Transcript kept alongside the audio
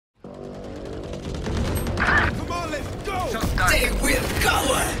They will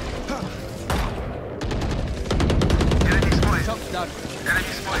cover. Shot's done.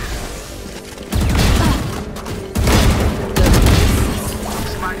 Enemy spotted.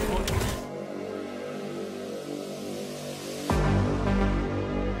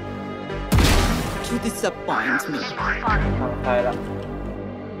 To disappoint me. ใครละ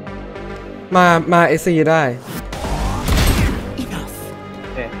มาเอซีได้ Enough. โอ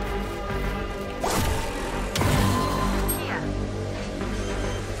เค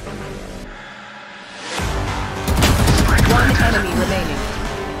One enemy remaining.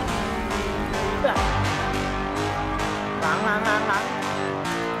 หลัง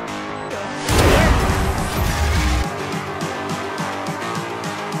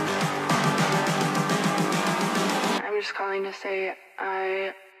I'm just calling to say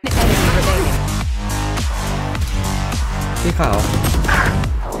I Enemy remaining. ที่ขาว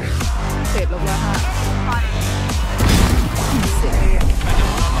เสร็จลงแล้วฮะ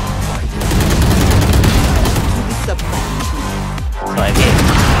To disappoint me. สวยพี่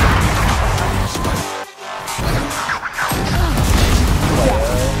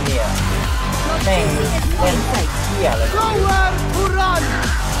เนี่ยแม่งเล่นใส่เที่ยเลย Nowhere to run.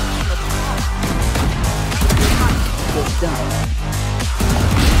 Go down.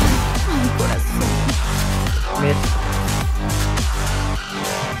 My corazón. มิด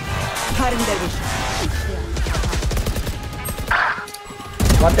Cutting their vision.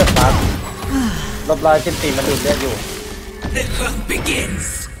 วัดเดอะฟัคลบ114มันดูดเลือดอยู่ The hunt begins.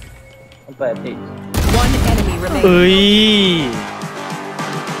 มันเปิดติ One enemy remaining. เอ้ย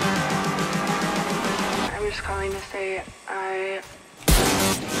I'm just calling to say I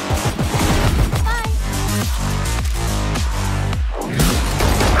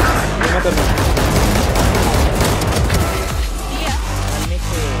นี่มันเป็นมันไม่เ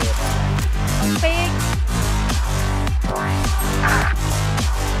ท่ Big.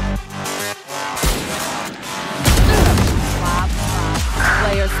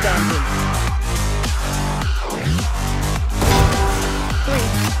 Player standing. 3.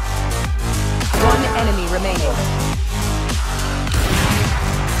 One enemy remaining.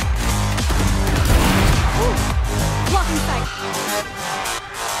 Blocking sight.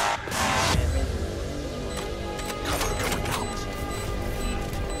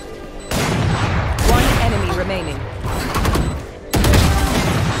 One enemy remaining.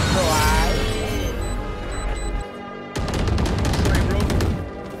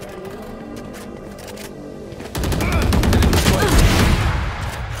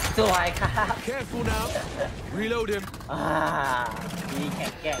 สวยครับ Careful now. Reload him. มีแข็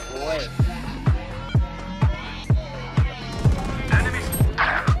งแกร่งโว้ย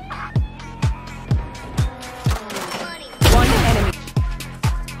One enemy.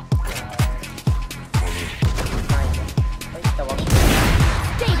 เฮ้ยแต่ว่า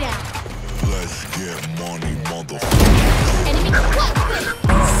Stay down. Let's get money, motherfucker. Enemy close.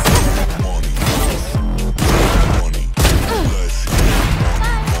 Money. Money. Let's get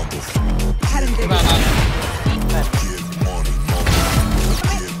money, motherfucker. Cutting their vision. Get money,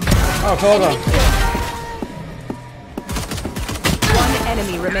 motherfucker. อ้าวโทษอ่ะ One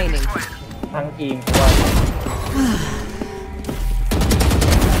enemy remaining. ทั้งทีมว่า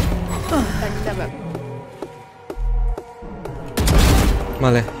จะแบบ มา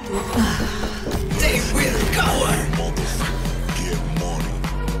เลย They will cover. Motherfucker. Get money.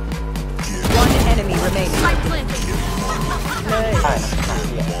 One enemy remaining. ใช่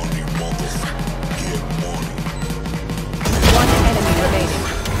Money, motherfucker. Get money. One enemy remaining.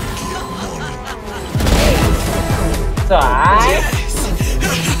 สวย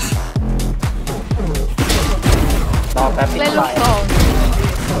รอแป๊บปิด เล่น ไฟ ลูกโป่ง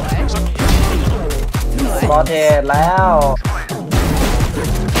สวย รอเทสแล้ว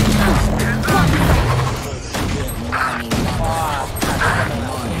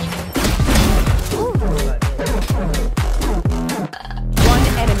One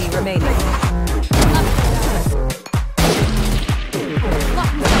enemy remaining.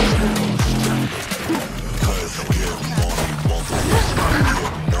 Let's get money, motherfucker.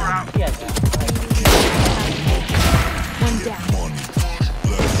 เกลียด One down. Money.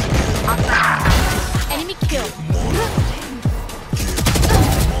 Let's get Enemy kill.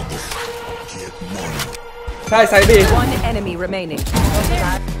 get money. ใช่ไซบี One enemy remaining.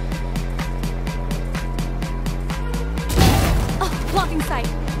 Blocking sight.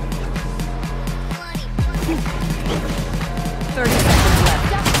 30 seconds left.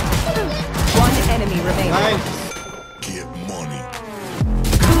 One enemy remaining. Nice. Get money.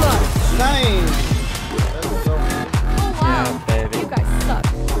 Nice. Oh wow. baby. You guys suck.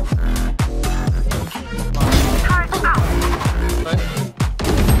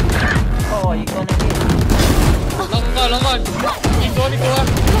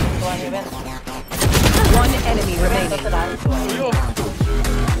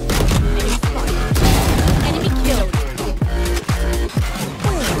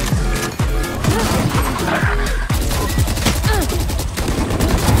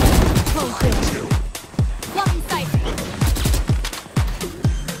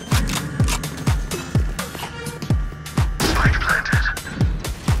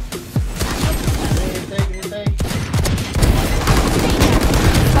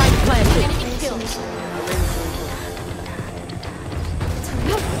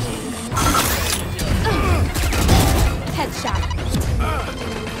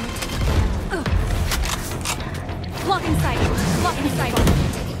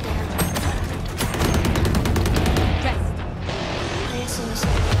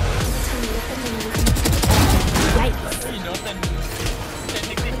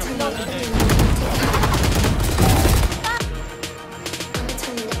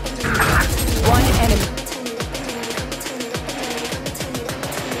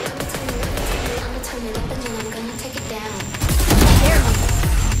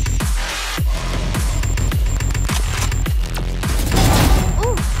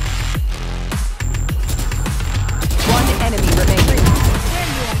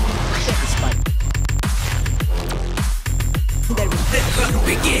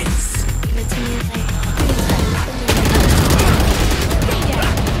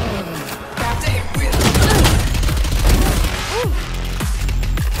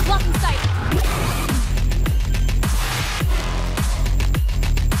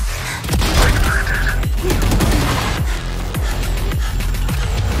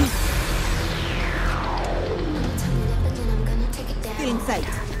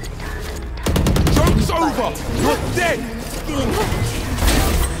 It's over. You're dead.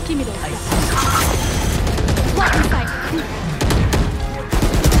 Give me those. Block inside.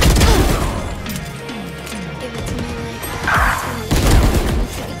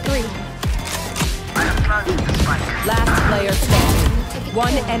 Three. Last player standing.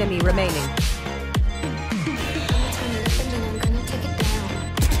 One enemy remaining.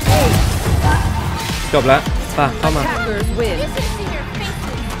 จบแล้วป่ะเข้ามา Attackers win.